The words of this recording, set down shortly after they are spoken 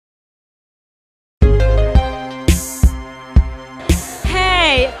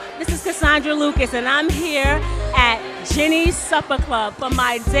Cassandra Lucas, and I'm here at Jenny's Supper Club for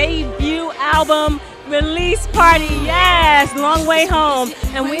my debut album release party. Yes, Long Way Home.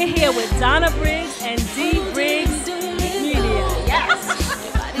 And we're here with Donna Briggs and D. Briggs Media.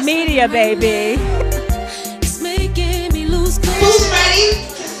 Yes. Media, baby. It's making me lose control. Who's ready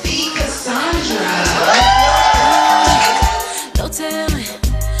to see Cassandra? Don't tell me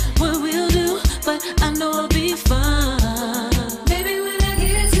what we'll do, but I know it'll be fun. Baby, when I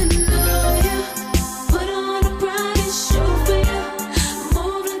get to know you, put on a brightest show for you.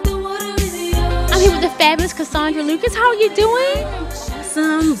 Move like the water in the ocean. I'm here with the fabulous Cassandra Lucas. How are you doing?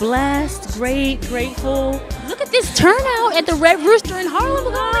 Awesome, blessed, great, grateful. Look at this turnout at the Red Rooster in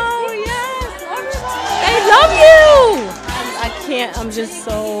Harlem. Oh, yes, They love you. I can't, I'm just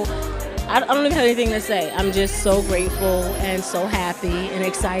so, I don't even have anything to say. I'm just so grateful and so happy and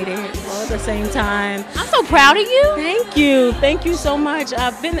excited all at the same time. I'm so proud of you. Thank you so much.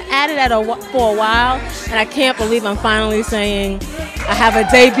 I've been at it for a while, and I can't believe I'm finally saying I have a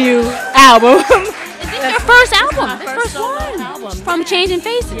debut album. Is this your first album? My first solo album. From Changing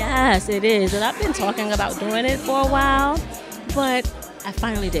Faces. Yes, it is, and I've been talking about doing it for a while, but I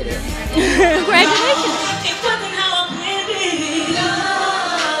finally did it. Congratulations.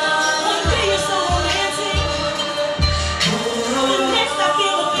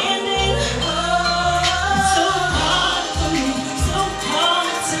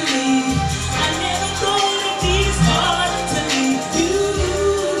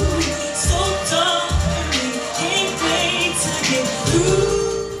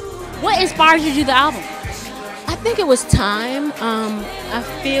 What inspired you to do the album? I think it was time. I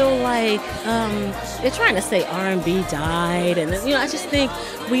feel like they're trying to say R&B died, and I just think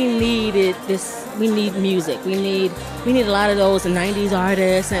we needed this. We need music. We need a lot of those '90s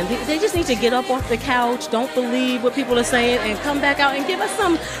artists, and they just need to get up off the couch, don't believe what people are saying, and come back out and give us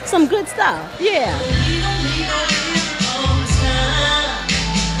some good stuff. Yeah.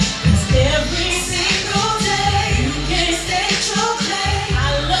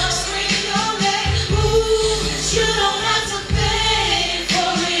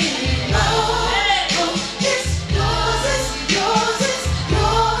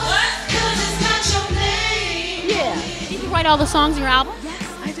 Write all the songs in your album? Yes,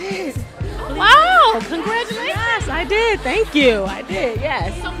 I did. Wow, congratulations. Yes, I did. Thank you. I did,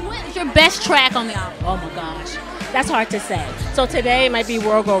 yes. So what is your best track on the album? Oh my gosh, that's hard to say. So today might be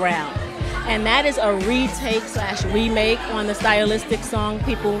World Go Round. And that is a retake/remake on the stylistic song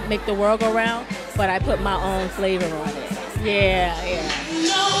People Make the World Go Round, but I put my own flavor on it. Yeah.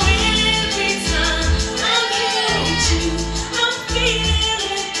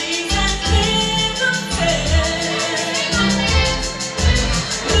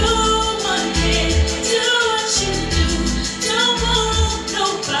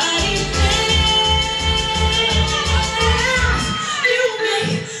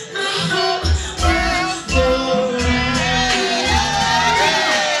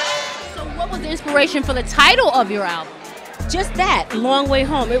 Inspiration for the title of your album? Just that, Long Way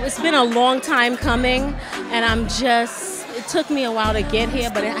Home. It's been a long time coming, and it took me a while to get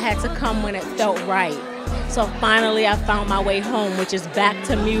here, but it had to come when it felt right. So finally I found my way home, which is back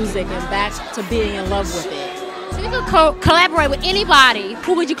to music and back to being in love with it. So you could collaborate with anybody.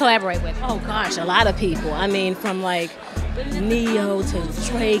 Who would you collaborate with? Oh gosh, a lot of people. I mean, from like Neo to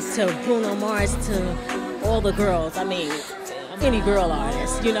Drake to Bruno Mars to all the girls. I mean, any girl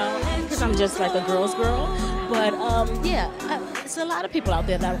artist, because I'm just like a girl's girl. But it's a lot of people out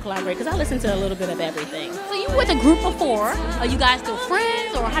there that I would collaborate, because I listen to a little bit of everything. So you were with a group before. Are you guys still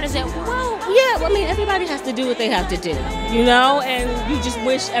friends, or how does that work? Well, yeah, I mean, everybody has to do what they have to do, and you just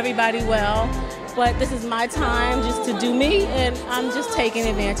wish everybody well. But this is my time just to do me, and I'm just taking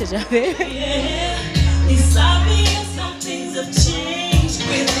advantage of it. Yeah, it's obvious some things have changed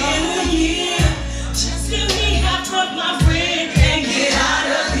within a year. Just give me half of my friend and get out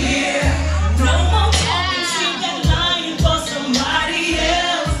of here. No more talking, keep that lying for somebody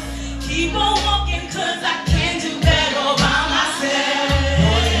else. Keep on walking, cause I can't do that all by myself.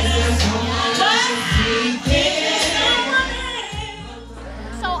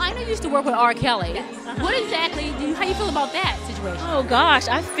 So I know you used to work with R. Kelly. What exactly, how you feel about that situation? Oh gosh,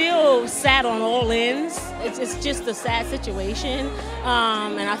 I feel sad on all ends. It's just a sad situation,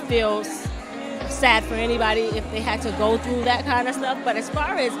 and I feel sad for anybody if they had to go through that kind of stuff. But as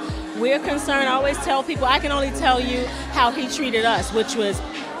far as we're concerned, I always tell people, I can only tell you how he treated us, which was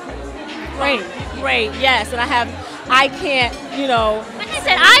great, yes. And I can't, Like I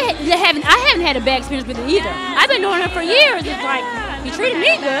said, I haven't had a bad experience with it either. I've been knowing her for years. It's like, You treated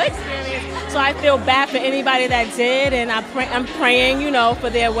me good. So I feel bad for anybody that did, and I'm praying, you know, for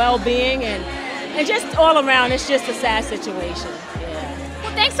their well-being and just all around. It's just a sad situation. Yeah.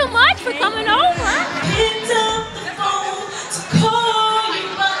 Well, thanks so much for coming over. Picked up the phone to call you,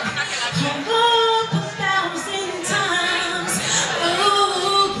 but hung up 1,000 times.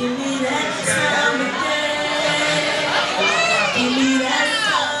 Oh, give me that time of day. Give me that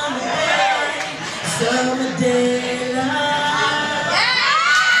summer day love.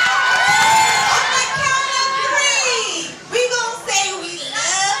 On the count of 3, we gonna say we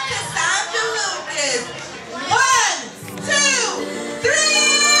love Cassandra Lucas. 1, 2, 3.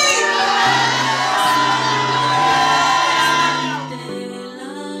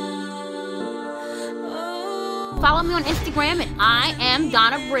 Follow me on Instagram at I am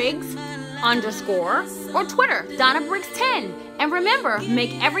Donna Briggs _ or Twitter, Donna Briggs 10. And remember,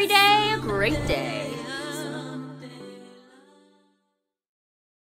 make every day a great day.